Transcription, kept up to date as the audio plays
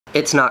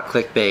It's not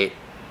clickbait.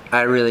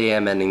 I really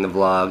am ending the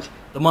vlog.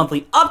 The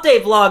monthly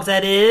update vlogs,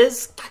 that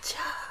is.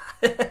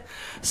 Gotcha.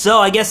 So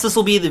I guess this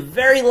will be the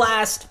very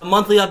last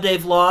monthly update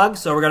vlog.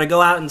 So we're going to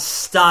go out in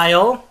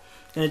style.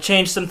 Going to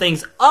change some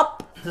things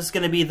up. This is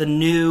going to be the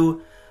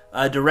new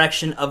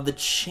direction of the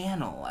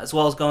channel, as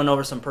well as going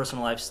over some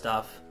personal life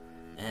stuff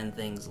and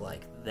things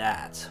like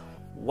that.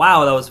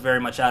 Wow, that was very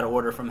much out of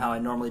order from how I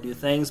normally do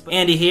things. But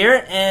Andy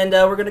here, and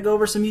we're going to go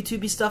over some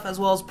YouTube-y stuff as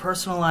well as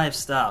personal life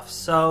stuff.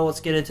 So let's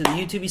get into the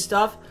YouTube-y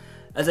stuff.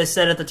 As I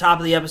said at the top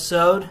of the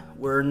episode,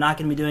 we're not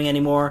going to be doing any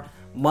more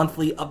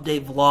monthly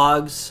update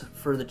vlogs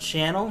for the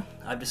channel.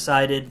 I've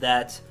decided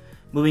that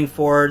moving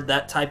forward,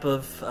 that type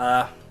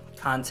of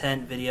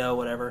content, video,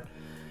 whatever,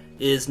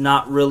 is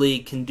not really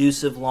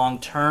conducive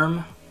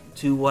long-term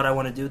to what I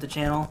want to do with the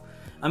channel.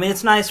 I mean,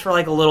 it's nice for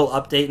like a little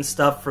update and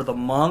stuff for the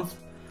month,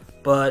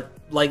 but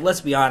like,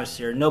 let's be honest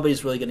here,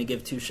 nobody's really going to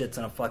give two shits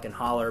and a fucking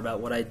holler about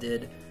what I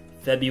did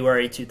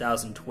February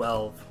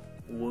 2012.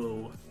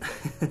 Woo.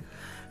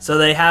 So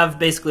they have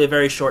basically a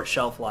very short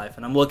shelf life,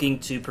 and I'm looking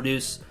to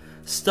produce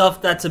stuff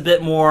that's a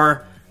bit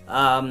more,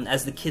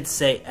 as the kids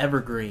say,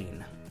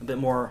 evergreen, a bit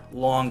more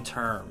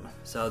long-term.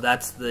 So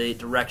that's the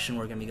direction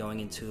we're going to be going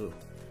into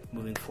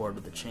moving forward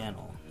with the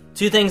channel.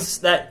 Two things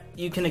that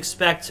you can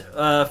expect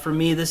from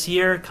me this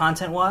year,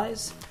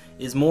 content-wise,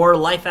 is more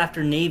Life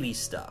After Navy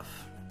stuff.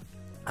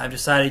 I've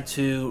decided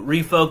to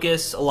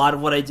refocus a lot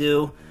of what I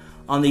do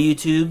on the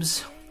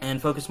YouTubes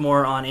and focus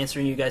more on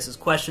answering you guys'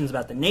 questions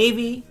about the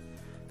Navy,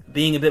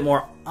 being a bit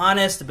more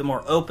honest, a bit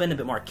more open, a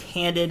bit more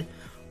candid,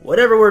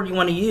 whatever word you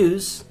want to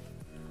use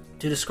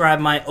to describe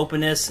my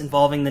openness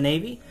involving the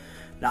Navy.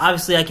 Now,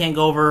 obviously, I can't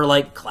go over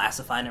like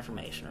classified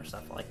information or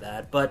stuff like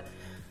that, but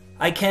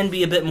I can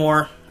be a bit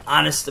more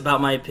honest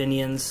about my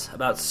opinions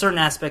about certain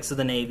aspects of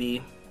the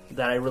Navy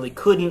that I really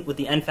couldn't with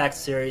the NFACS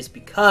series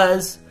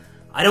because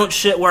I don't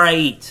shit where I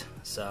eat.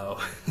 So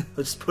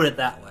let's put it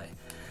that way.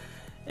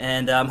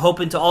 And I'm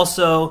hoping to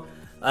also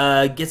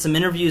get some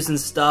interviews and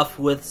stuff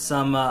with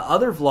some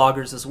other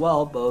vloggers as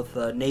well, both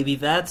Navy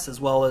vets as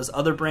well as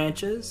other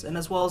branches and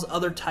as well as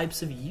other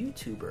types of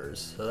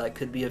YouTubers. So that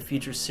could be a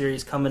future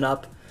series coming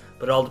up,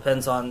 but it all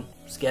depends on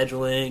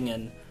scheduling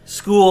and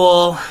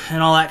school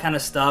and all that kind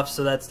of stuff.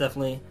 So that's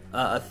definitely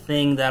a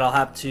thing that I'll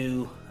have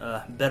to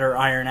better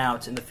iron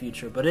out in the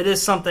future. But it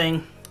is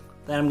something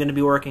that I'm going to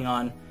be working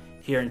on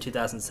here in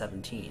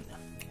 2017.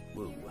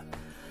 Woo.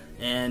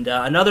 And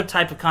another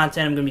type of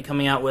content I'm going to be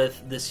coming out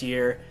with this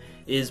year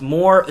is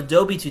more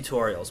Adobe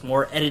tutorials,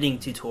 more editing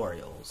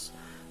tutorials.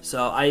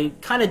 So I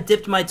kind of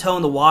dipped my toe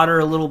in the water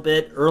a little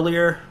bit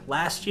earlier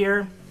last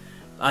year.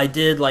 I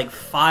did like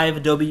 5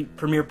 Adobe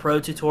Premiere Pro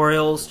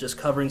tutorials, just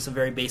covering some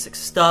very basic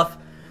stuff,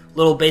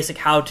 little basic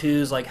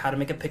how-tos like how to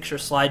make a picture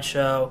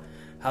slideshow,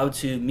 how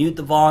to mute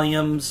the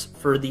volumes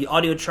for the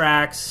audio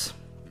tracks,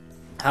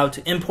 how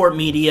to import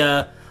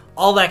media,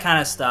 all that kind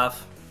of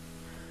stuff.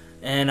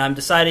 And I'm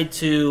decided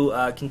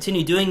to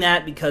continue doing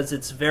that because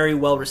it's very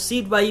well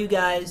received by you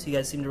guys. You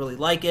guys seem to really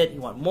like it.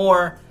 You want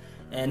more.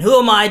 And who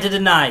am I to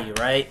deny you,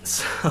 right?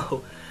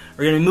 So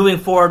we're going to be moving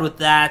forward with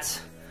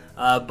that.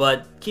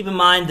 But keep in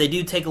mind, they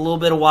do take a little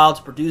bit of while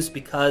to produce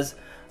because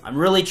I'm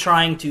really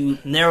trying to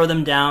narrow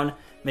them down,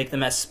 make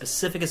them as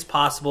specific as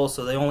possible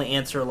so they only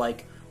answer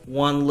like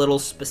one little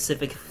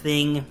specific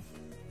thing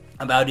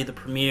about either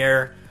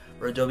Premiere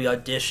or Adobe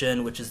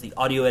Audition, which is the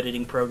audio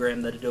editing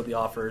program that Adobe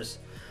offers.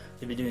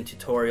 I'm going to be doing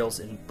tutorials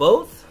in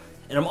both,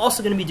 and I'm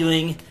also going to be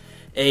doing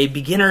a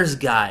beginner's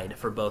guide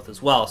for both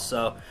as well.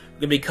 So we're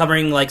going to be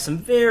covering like some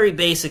very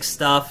basic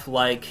stuff,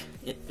 like,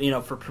 you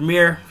know, for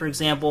Premiere, for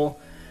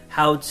example,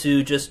 how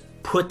to just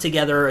put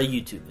together a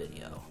YouTube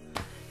video.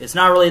 It's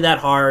not really that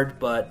hard,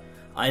 but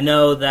I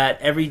know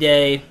that every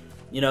day,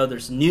 you know,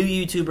 there's new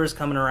YouTubers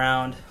coming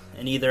around,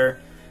 and either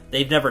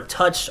they've never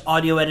touched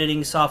audio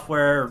editing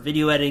software or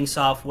video editing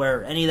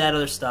software or any of that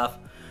other stuff,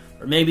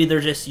 or maybe they're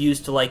just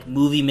used to like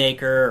Movie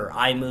Maker or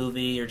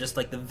iMovie or just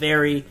like the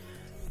very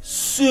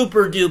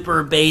super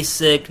duper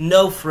basic,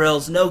 no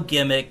frills, no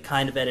gimmick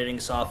kind of editing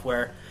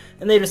software,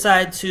 and they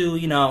decide to,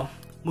 you know,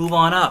 move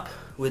on up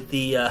with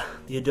the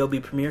Adobe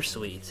Premiere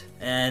Suite,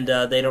 and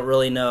they don't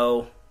really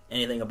know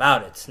anything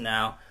about it.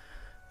 Now,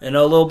 and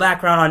a little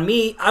background on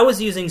me, I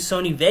was using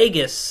Sony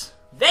Vegas,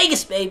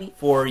 baby,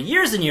 for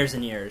years and years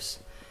and years.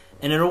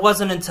 And it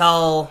wasn't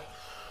until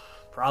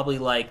probably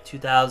like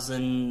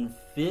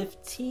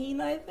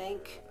 2015, I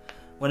think,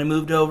 when I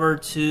moved over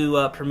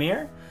to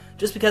Premiere,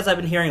 just because I've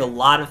been hearing a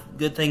lot of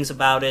good things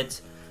about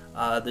it.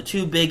 The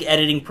two big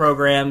editing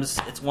programs,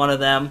 it's one of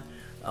them,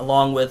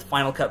 along with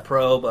Final Cut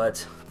Pro,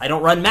 but I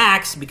don't run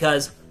Macs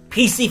because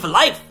PC for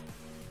life!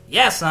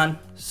 Yeah, son!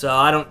 So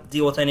I don't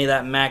deal with any of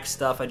that Mac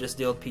stuff, I just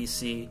deal with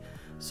PC.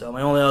 So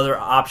my only other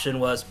option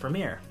was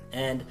Premiere.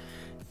 And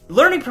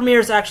learning Premiere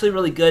is actually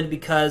really good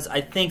because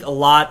I think a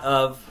lot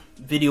of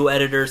video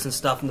editors and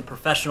stuff in the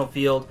professional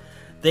field,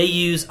 they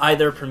use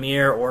either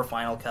Premiere or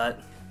Final Cut.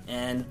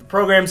 And the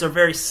programs are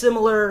very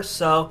similar,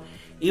 so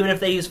even if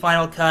they use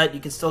Final Cut, you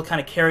can still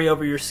kind of carry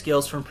over your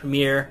skills from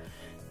Premiere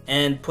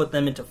and put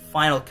them into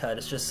Final Cut.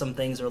 It's just some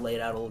things are laid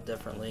out a little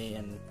differently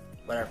and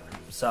whatever.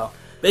 So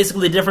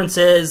basically the difference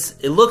is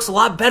it looks a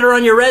lot better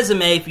on your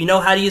resume if you know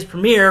how to use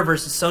Premiere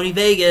versus Sony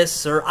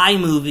Vegas or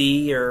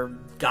iMovie or,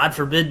 God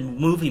forbid,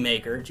 Movie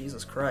Maker.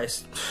 Jesus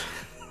Christ.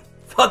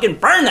 Fucking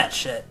burn that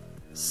shit.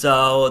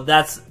 So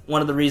that's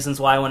one of the reasons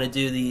why I want to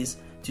do these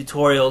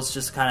tutorials,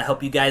 just to kind of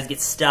help you guys get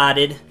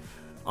started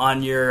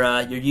on your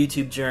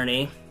YouTube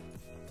journey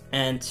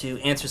and to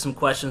answer some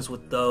questions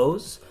with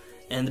those.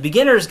 And the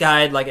beginner's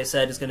guide, like I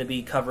said, is going to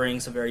be covering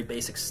some very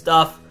basic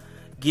stuff,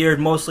 geared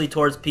mostly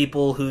towards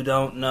people who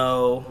don't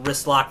know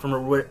wrist lock from a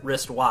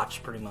wrist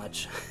watch, pretty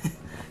much.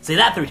 Say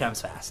that 3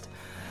 times fast.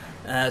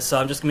 So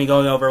I'm just going to be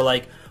going over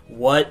like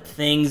what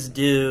things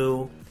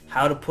do,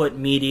 how to put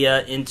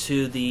media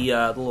into the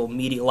little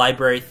media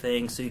library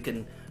thing so you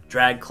can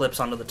drag clips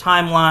onto the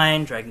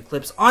timeline, dragging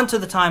clips onto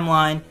the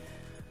timeline,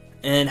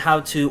 and how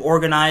to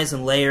organize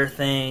and layer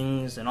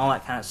things and all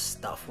that kind of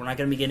stuff. We're not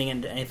going to be getting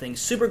into anything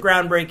super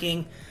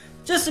groundbreaking,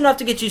 just enough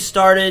to get you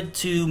started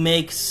to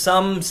make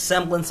some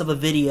semblance of a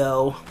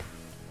video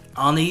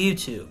on the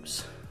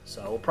YouTubes.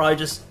 So we'll probably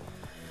just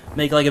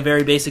make like a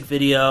very basic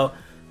video,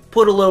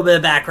 put a little bit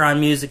of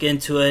background music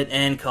into it,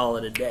 and call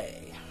it a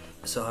day.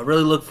 So I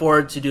really look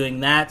forward to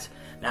doing that.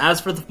 Now as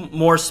for the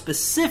more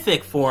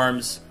specific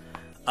forms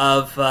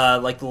of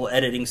like the little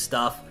editing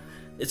stuff,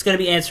 it's going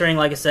to be answering,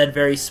 like I said,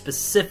 very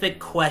specific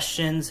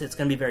questions. It's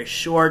going to be very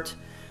short,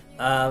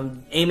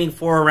 aiming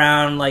for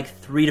around like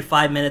 3 to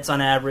 5 minutes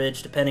on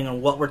average, depending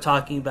on what we're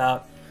talking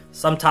about.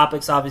 Some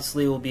topics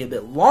obviously will be a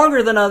bit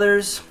longer than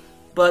others,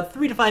 but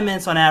 3 to 5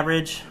 minutes on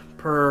average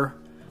per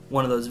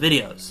one of those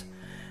videos.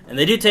 And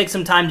they do take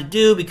some time to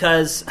do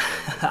because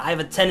I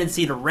have a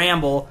tendency to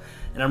ramble,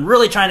 and I'm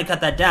really trying to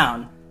cut that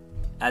down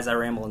as I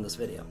ramble in this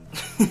video.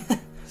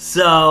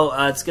 So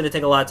it's going to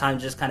take a lot of time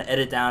to just kind of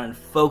edit down and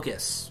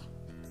focus.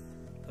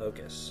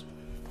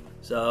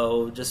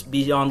 So just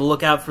be on the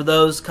lookout for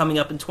those coming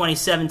up in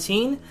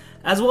 2017,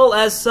 as well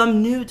as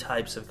some new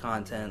types of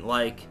content,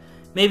 like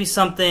maybe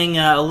something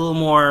a little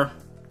more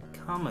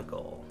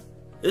comical.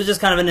 It was just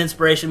kind of an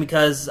inspiration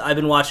because I've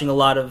been watching a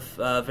lot of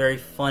very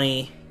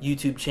funny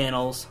YouTube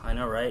channels. I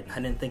know, right? I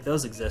didn't think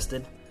those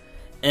existed.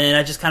 And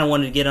I just kind of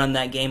wanted to get on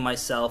that game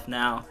myself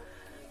now.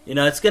 You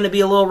know, it's going to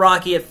be a little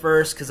rocky at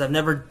first because I've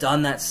never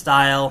done that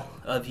style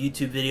of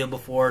YouTube video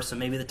before, so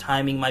maybe the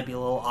timing might be a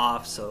little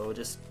off, so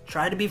just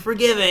try to be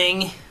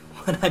forgiving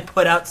when I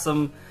put out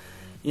some,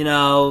 you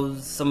know,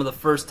 some of the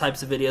first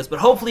types of videos. But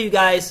hopefully you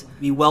guys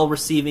be well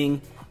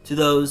receiving to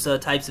those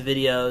types of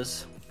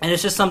videos. And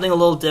it's just something a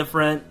little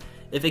different.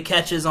 If it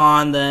catches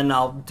on, then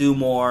I'll do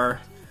more.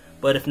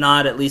 But if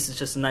not, at least it's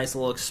just a nice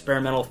little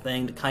experimental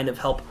thing to kind of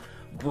help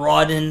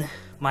broaden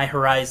my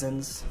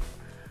horizons.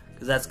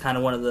 Because that's kind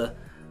of one of the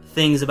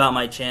things about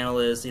my channel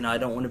is, you know, I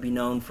don't want to be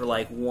known for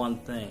like one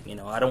thing. You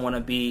know, I don't want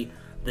to be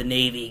the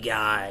Navy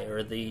guy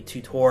or the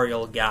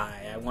tutorial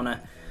guy. I want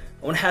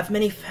to have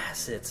many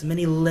facets,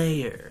 many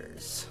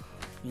layers.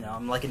 You know,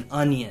 I'm like an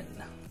onion,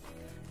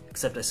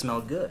 except I smell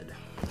good.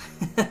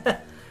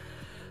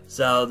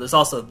 So there's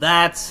also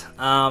that.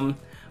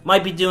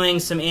 Might be doing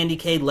some Andy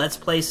K Let's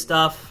Play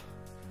stuff.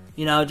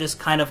 You know, just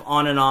kind of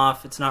on and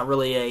off. It's not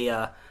really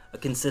a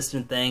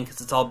consistent thing because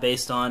it's all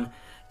based on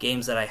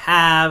games that I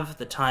have,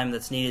 the time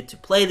that's needed to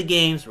play the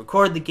games,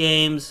 record the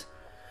games,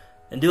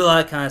 and do all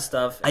that kind of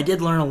stuff. I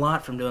did learn a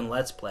lot from doing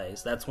Let's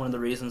Plays. That's one of the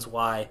reasons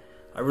why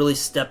I really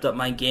stepped up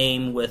my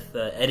game with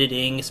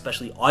editing,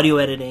 especially audio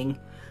editing.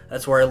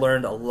 That's where I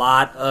learned a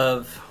lot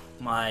of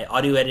my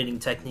audio editing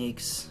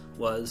techniques,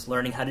 was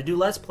learning how to do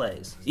Let's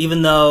Plays.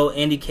 Even though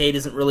Andy Cade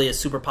isn't really a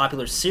super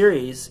popular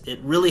series, it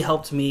really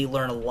helped me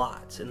learn a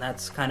lot, and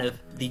that's kind of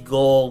the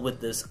goal with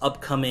this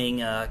upcoming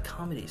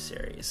comedy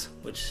series,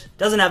 which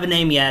doesn't have a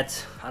name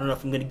yet. I don't know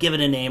if I'm going to give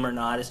it a name or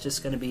not. It's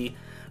just going to be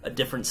a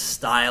different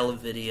style of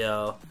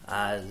video,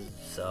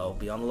 so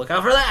be on the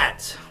lookout for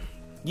that.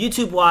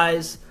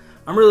 YouTube-wise,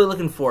 I'm really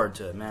looking forward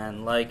to it,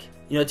 man. Like,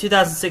 you know,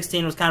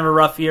 2016 was kind of a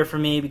rough year for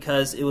me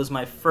because it was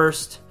my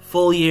first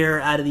full year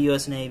out of the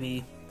U.S.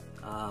 Navy.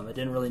 I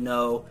didn't really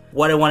know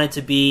what I wanted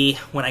to be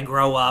when I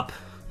grow up,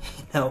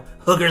 you know,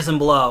 hookers and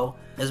blow.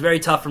 It was very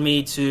tough for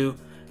me to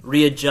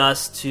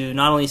readjust to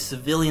not only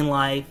civilian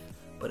life,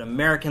 but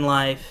American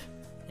life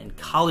and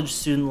college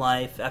student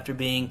life after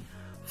being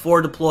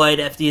forward deployed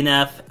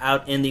FDNF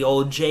out in the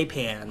old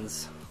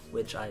Japans,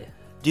 which I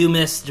do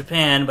miss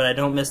Japan, but I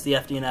don't miss the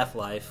FDNF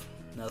life.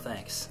 No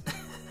thanks.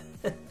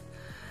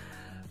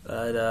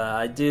 But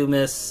I do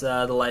miss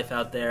the life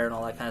out there and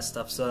all that kind of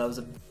stuff, so that was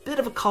a bit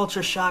of a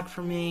culture shock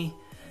for me.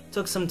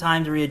 Took some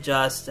time to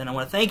readjust, and I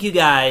want to thank you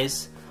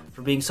guys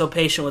for being so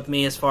patient with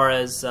me as far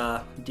as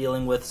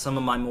dealing with some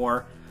of my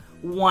more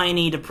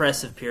whiny,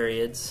 depressive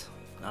periods.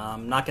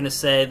 I'm not going to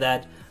say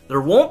that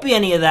there won't be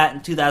any of that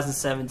in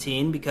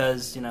 2017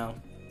 because, you know,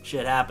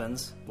 shit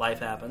happens, life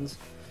happens.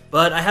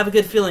 But I have a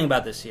good feeling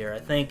about this year. I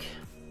think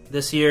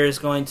this year is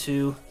going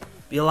to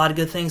be a lot of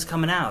good things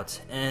coming out,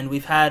 and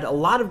we've had a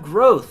lot of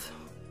growth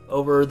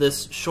over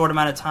this short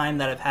amount of time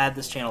that I've had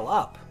this channel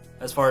up,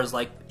 as far as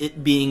like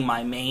it being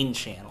my main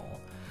channel.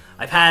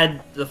 I've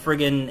had the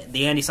friggin'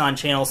 TheAndySan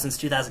channel since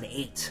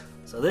 2008.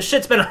 So this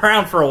shit's been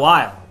around for a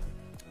while.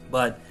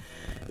 But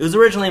it was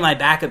originally my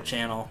backup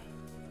channel.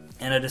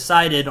 And I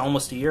decided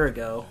almost a year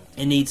ago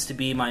it needs to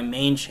be my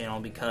main channel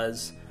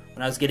because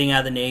when I was getting out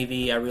of the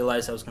Navy, I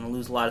realized I was going to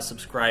lose a lot of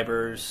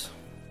subscribers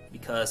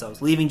because I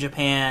was leaving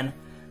Japan.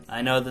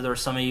 I know that there are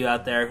some of you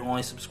out there who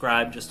only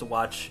subscribe just to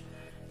watch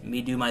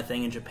me do my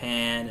thing in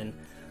Japan, and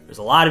there's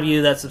a lot of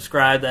you that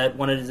subscribe that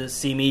wanted to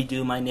see me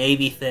do my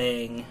Navy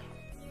thing,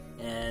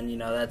 and you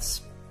know,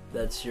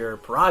 that's your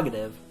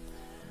prerogative.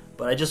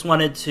 But I just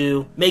wanted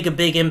to make a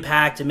big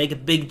impact and make a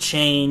big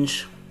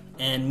change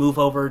and move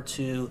over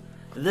to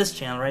this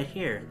channel right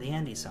here,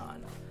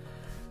 TheAndySan.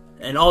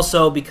 And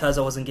also because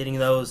I wasn't getting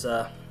those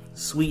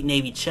sweet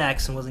Navy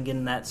checks and wasn't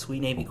getting that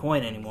sweet Navy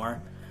coin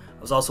anymore,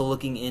 I was also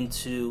looking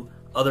into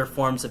other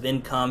forms of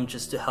income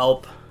just to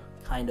help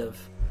kind of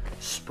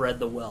spread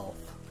the wealth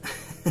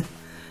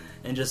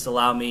and just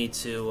allow me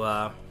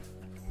to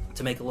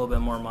make a little bit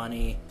more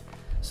money,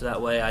 so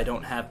that way I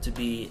don't have to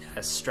be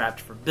as strapped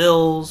for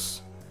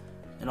bills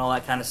and all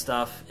that kind of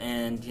stuff.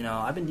 And you know,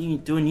 I've been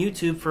doing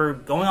YouTube for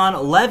going on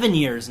 11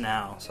 years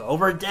now, so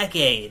over a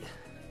decade,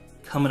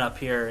 coming up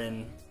here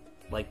in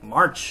like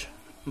March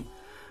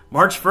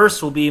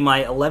 1st will be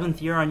my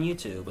 11th year on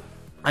YouTube.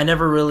 I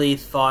never really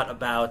thought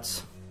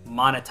about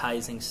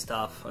monetizing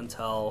stuff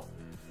until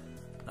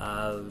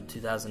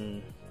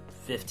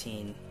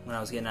 2015 when I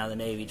was getting out of the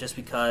Navy, just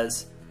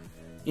because,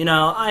 you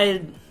know,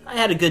 I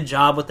had a good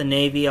job with the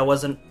Navy. I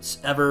wasn't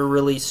ever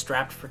really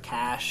strapped for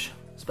cash,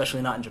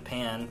 especially not in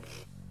Japan.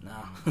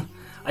 No.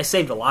 I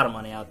saved a lot of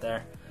money out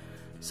there.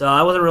 So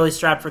I wasn't really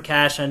strapped for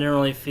cash. I didn't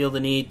really feel the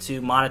need to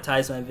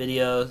monetize my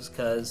videos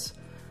because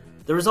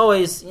there was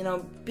always, you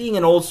know, being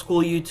an old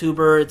school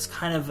YouTuber, it's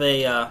kind of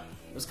a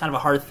it was kind of a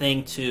hard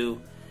thing to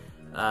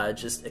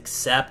just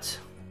accept,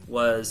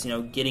 was, you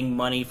know, getting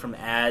money from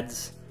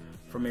ads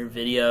from your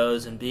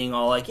videos and being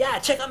all like, yeah,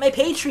 check out my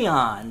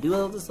Patreon, do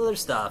all this other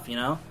stuff, you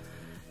know?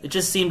 It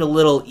just seemed a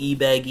little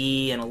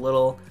e-beggy and a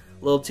little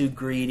too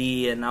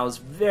greedy, and I was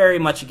very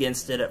much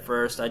against it at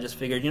first. I just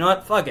figured, you know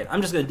what, fuck it,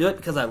 I'm just going to do it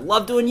because I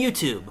love doing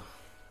YouTube.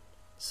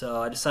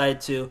 So I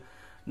decided to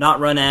not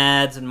run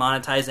ads and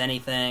monetize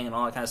anything and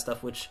all that kind of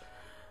stuff, which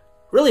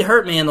really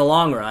hurt me in the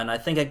long run. I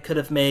think I could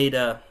have made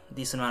a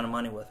decent amount of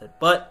money with it,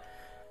 but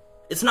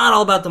it's not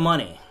all about the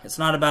money. It's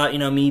not about, you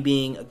know, me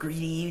being a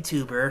greedy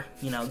YouTuber,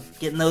 you know,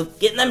 getting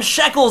them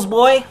shekels,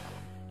 boy.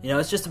 You know,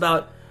 it's just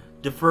about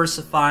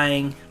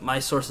diversifying my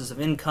sources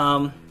of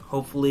income.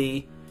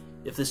 Hopefully,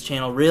 if this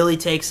channel really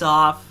takes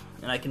off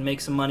and I can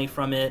make some money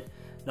from it,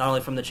 not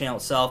only from the channel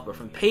itself, but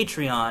from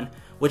Patreon,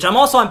 which I'm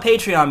also on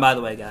Patreon, by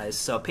the way, guys.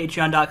 So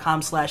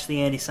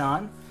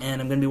patreon.com/TheAndySan.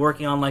 And I'm going to be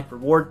working on like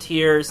reward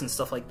tiers and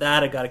stuff like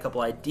that. I got a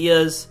couple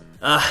ideas.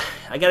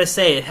 I gotta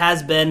say, it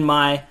has been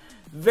my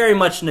very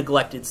much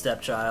neglected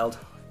stepchild,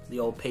 the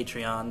old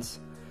Patreons.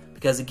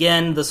 Because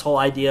again, this whole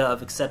idea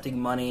of accepting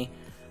money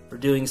for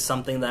doing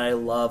something that I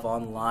love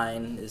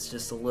online is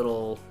just a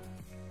little,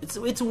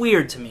 it's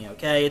weird to me,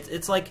 okay?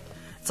 It's like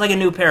a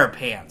new pair of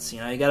pants, you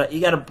know?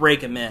 You gotta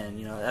break them in,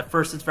 you know? At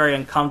first it's very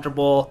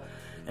uncomfortable,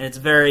 and it's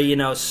very, you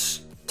know,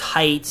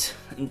 tight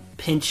and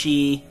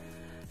pinchy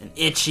and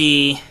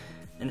itchy,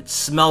 and it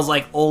smells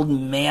like old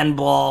man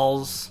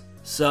balls.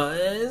 So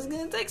it's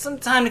gonna take some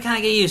time to kind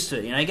of get used to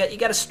it. You know, you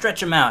gotta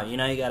stretch them out. You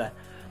know, you gotta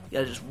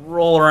just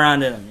roll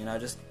around in them. You know,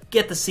 just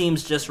get the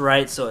seams just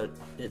right so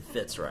it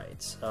fits right.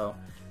 So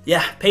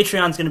yeah,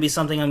 Patreon's gonna be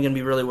something I'm gonna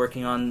be really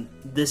working on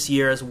this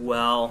year as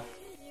well.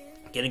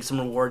 Getting some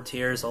reward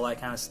tiers, all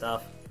that kind of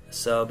stuff.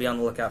 So be on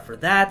the lookout for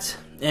that.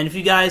 And if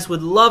you guys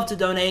would love to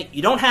donate,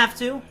 you don't have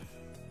to.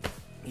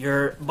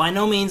 You're by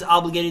no means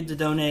obligated to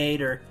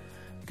donate or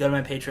go to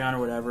my Patreon or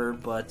whatever,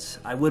 but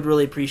I would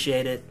really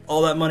appreciate it.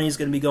 All that money is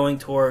going to be going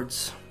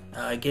towards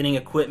getting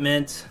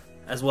equipment,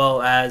 as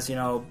well as, you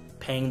know,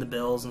 paying the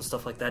bills and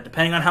stuff like that.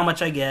 Depending on how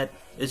much I get,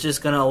 it's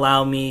just going to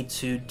allow me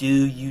to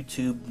do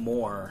YouTube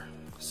more.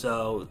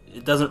 So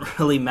it doesn't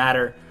really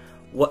matter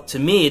to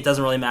me, it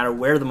doesn't really matter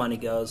where the money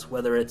goes,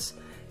 whether it's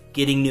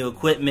getting new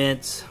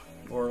equipment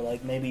or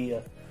like maybe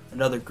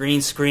another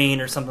green screen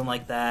or something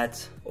like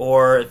that,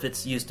 or if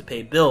it's used to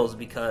pay bills,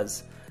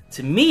 because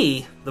to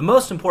me, the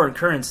most important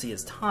currency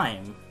is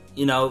time.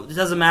 You know, it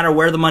doesn't matter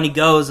where the money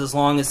goes as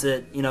long as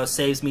it, you know,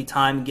 saves me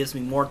time and gives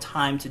me more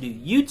time to do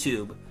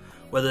YouTube.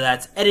 Whether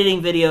that's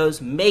editing videos,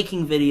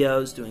 making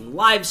videos, doing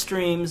live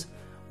streams,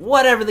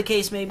 whatever the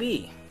case may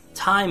be.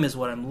 Time is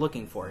what I'm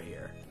looking for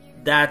here.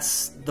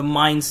 That's the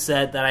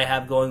mindset that I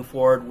have going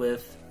forward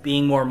with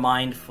being more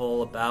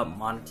mindful about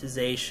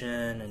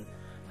monetization and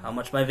how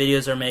much my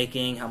videos are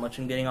making, how much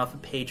I'm getting off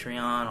of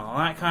Patreon, all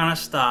that kind of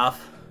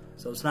stuff.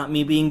 So it's not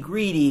me being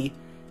greedy,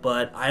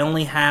 but I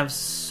only have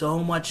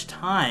so much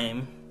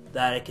time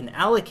that I can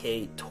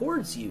allocate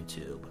towards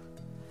YouTube.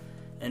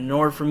 And in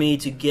order for me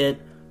to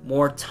get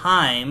more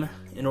time,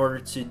 in order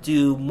to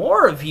do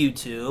more of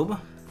YouTube,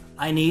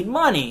 I need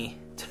money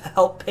to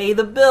help pay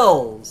the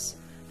bills,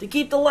 to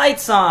keep the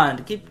lights on,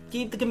 to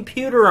keep the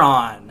computer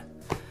on.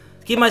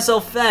 to keep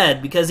myself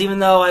fed, because even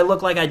though I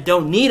look like I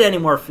don't need any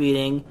more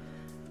feeding,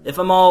 if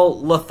I'm all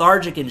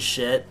lethargic and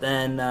shit,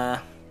 then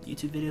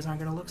YouTube videos aren't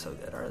going to look so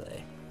good, are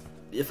they?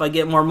 If I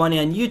get more money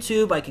on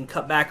YouTube, I can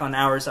cut back on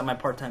hours at my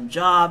part-time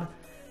job,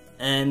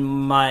 and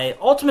my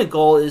ultimate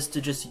goal is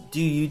to just do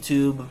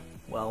YouTube,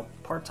 well,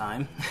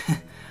 part-time.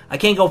 I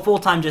can't go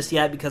full-time just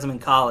yet because I'm in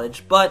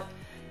college, but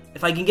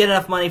if I can get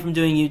enough money from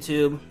doing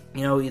YouTube,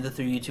 you know, either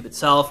through YouTube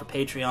itself or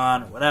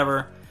Patreon or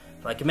whatever,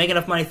 if I can make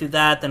enough money through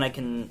that, then I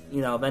can,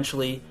 you know,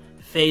 eventually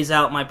phase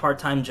out my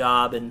part-time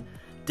job and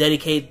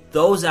dedicate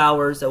those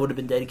hours that would have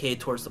been dedicated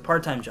towards the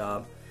part-time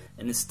job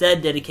and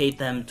instead dedicate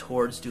them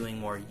towards doing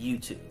more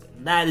YouTube.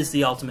 And that is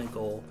the ultimate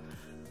goal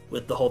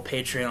with the whole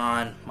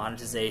Patreon,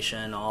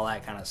 monetization, all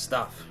that kind of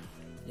stuff,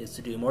 is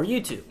to do more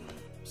YouTube.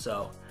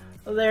 So,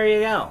 well, there you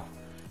go.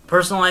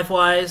 Personal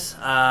life-wise,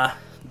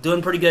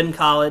 doing pretty good in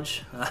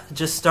college.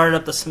 Just started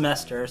up the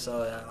semester,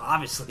 so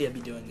obviously I'd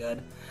be doing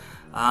good.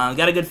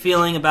 Got a good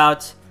feeling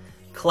about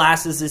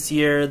classes this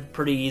year,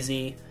 pretty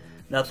easy.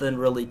 Nothing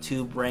really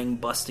too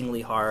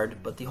brain-bustingly hard,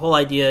 but the whole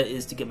idea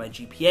is to get my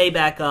GPA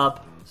back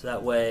up, so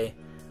that way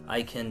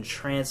I can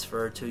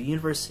transfer to a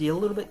university a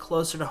little bit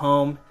closer to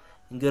home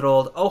in good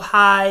old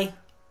Ohio.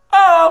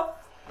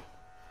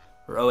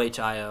 Or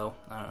OHIO,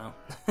 I don't know.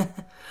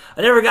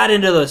 I never got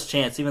into those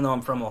chants, even though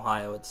I'm from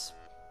Ohio. It's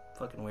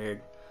fucking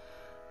weird.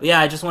 But yeah,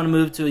 I just want to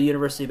move to a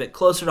university a bit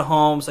closer to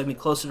home, so I can be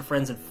closer to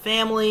friends and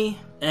family,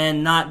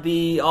 and not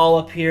be all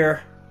up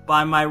here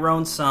by my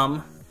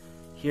lonesome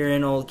here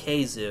in old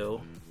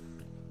Kazoo.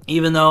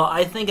 Even though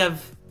I think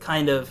I've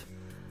kind of,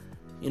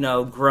 you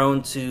know,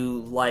 grown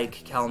to like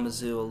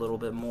Kalamazoo a little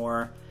bit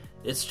more.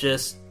 It's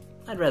just,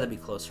 I'd rather be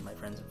closer to my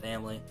friends and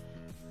family.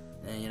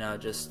 And, you know,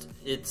 just,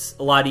 it's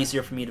a lot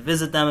easier for me to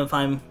visit them if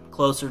I'm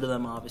closer to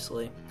them,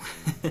 obviously.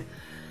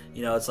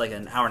 You know, it's like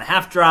an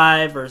hour-and-a-half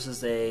drive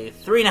versus a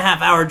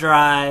 3.5-hour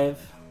drive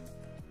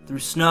through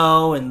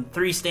snow in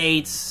 3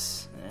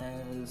 states.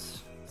 And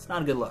it's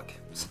not a good look.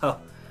 So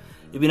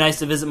it'd be nice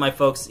to visit my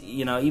folks,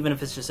 you know, even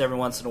if it's just every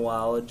once in a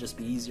while. It'd just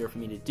be easier for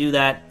me to do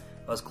that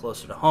if I was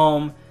closer to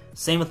home.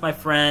 Same with my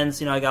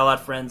friends. You know, I got a lot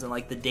of friends in,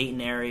 like, the Dayton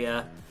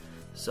area.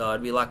 So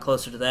I'd be a lot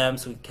closer to them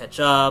so we could catch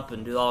up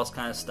and do all this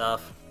kind of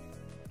stuff.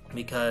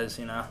 Because,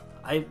 you know,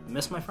 I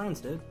miss my friends,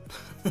 dude.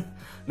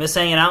 Miss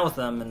hanging out with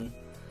them and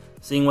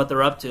seeing what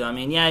they're up to. I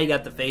mean, yeah, you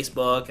got the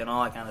Facebook and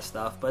all that kind of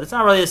stuff, but it's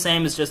not really the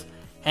same as just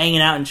hanging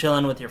out and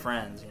chilling with your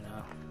friends, you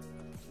know.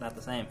 It's not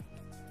the same.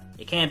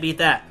 You can't beat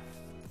that.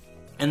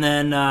 And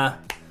then,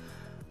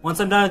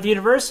 once I'm done with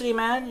university,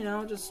 man, you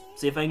know, just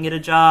see if I can get a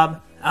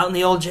job out in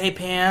the old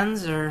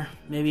J-Pans, or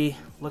maybe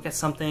look at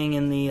something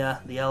in the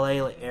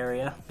LA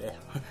area.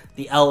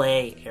 The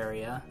LA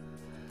area.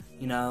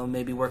 You know,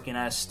 maybe working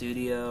at a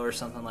studio or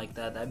something like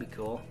that. That'd be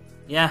cool.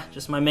 Yeah,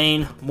 just my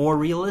main, more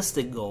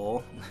realistic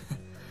goal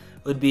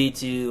would be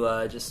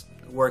to just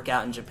work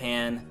out in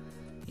Japan.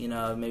 You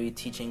know, maybe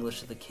teach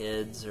English to the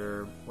kids,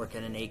 or work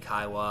at an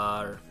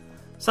eikaiwa or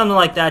something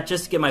like that,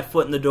 just to get my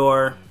foot in the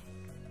door,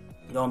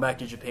 going back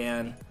to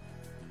Japan,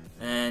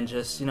 and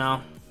just, you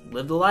know,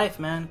 live the life,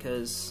 man,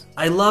 because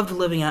I loved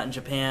living out in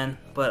Japan,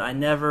 but I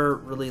never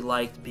really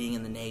liked being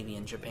in the Navy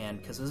in Japan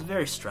because it was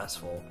very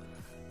stressful.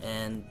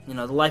 And, you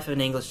know, the life of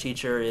an English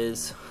teacher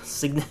is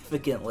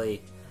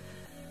significantly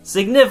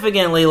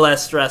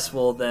less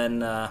stressful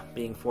than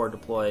being forward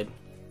deployed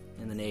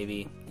in the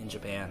Navy in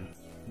Japan,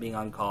 being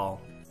on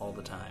call all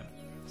the time.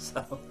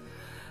 So,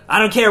 I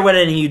don't care what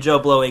any of you Joe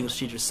Blow English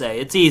teachers say.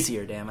 It's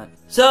easier, damn it.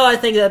 So, I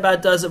think that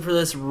about does it for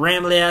this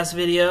rambly-ass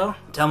video.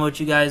 Tell me what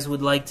you guys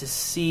would like to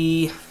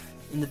see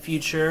in the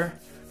future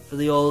for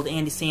the old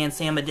TheAndySan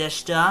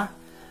Samadeshta.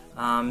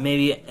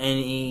 Maybe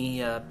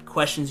any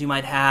questions you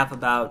might have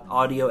about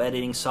audio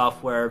editing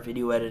software,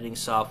 video editing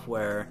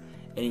software,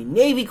 any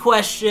Navy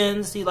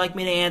questions you'd like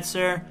me to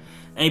answer,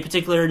 any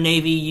particular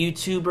Navy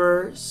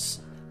YouTubers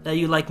that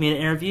you'd like me to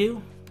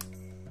interview.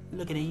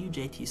 Looking at you,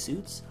 JT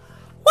Suits.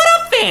 What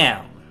up,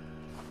 fam?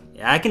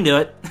 Yeah, I can do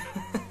it.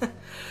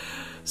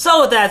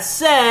 So with that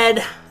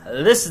said,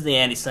 this is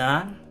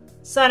TheAndySan.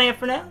 Signing off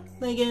for now.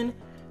 Thinking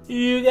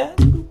you guys.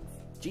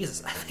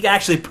 Jesus, I think I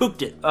actually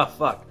pooped it. Oh,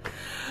 fuck.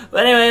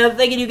 But anyway,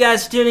 thanking you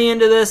guys for tuning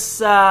into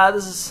this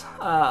update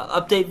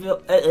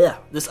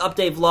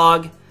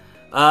vlog.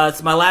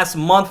 It's my last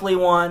monthly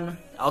one.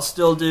 I'll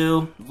still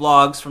do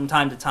vlogs from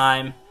time to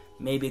time,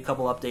 maybe a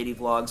couple updatey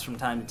vlogs from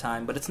time to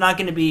time, but it's not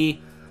going to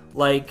be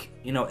like,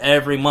 you know,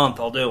 every month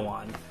I'll do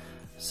one.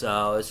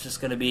 So it's just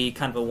going to be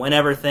kind of a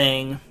whenever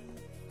thing,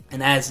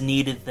 an as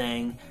needed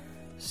thing.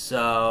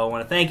 So I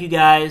want to thank you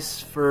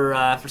guys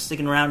for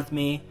sticking around with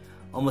me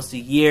almost a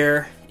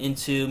year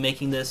into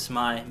making this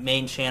my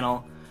main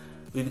channel.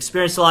 We've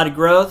experienced a lot of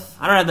growth.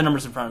 I don't have the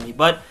numbers in front of me,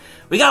 but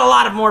we got a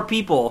lot of more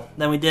people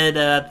than we did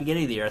at the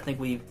beginning of the year. I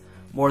think we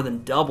more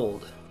than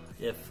doubled,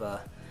 if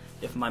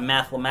my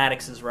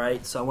mathematics is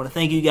right. So I want to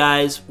thank you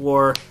guys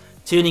for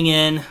tuning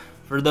in.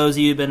 For those of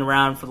you who've been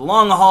around for the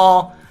long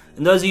haul,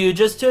 and those of you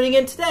just tuning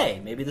in today,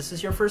 maybe this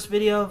is your first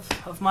video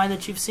of mine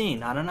that you've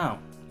seen. I don't know.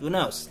 Who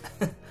knows?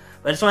 But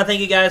I just want to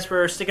thank you guys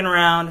for sticking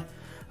around.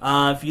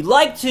 If you'd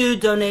like to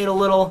donate a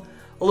little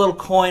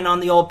coin on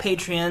the old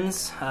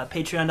Patreons,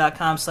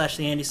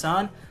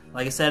 patreon.com/TheAndySan.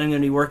 Like I said, I'm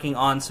going to be working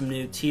on some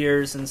new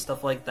tiers and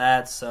stuff like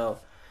that, so,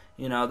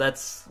 you know,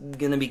 that's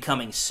going to be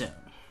coming soon.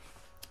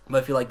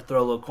 But if you'd like to throw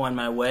a little coin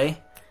my way,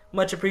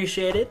 much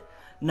appreciated.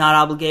 Not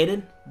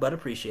obligated, but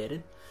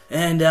appreciated.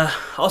 And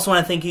also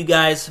want to thank you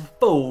guys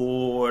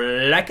for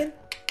liking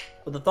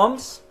with the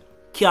thumbs,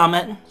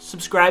 commenting,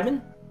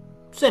 subscribing,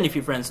 send a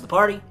few friends to the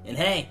party, and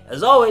hey,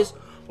 as always,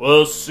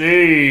 we'll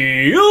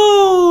see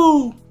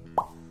you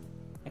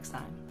next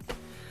time.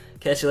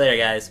 Catch you later,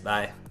 guys.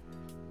 Bye.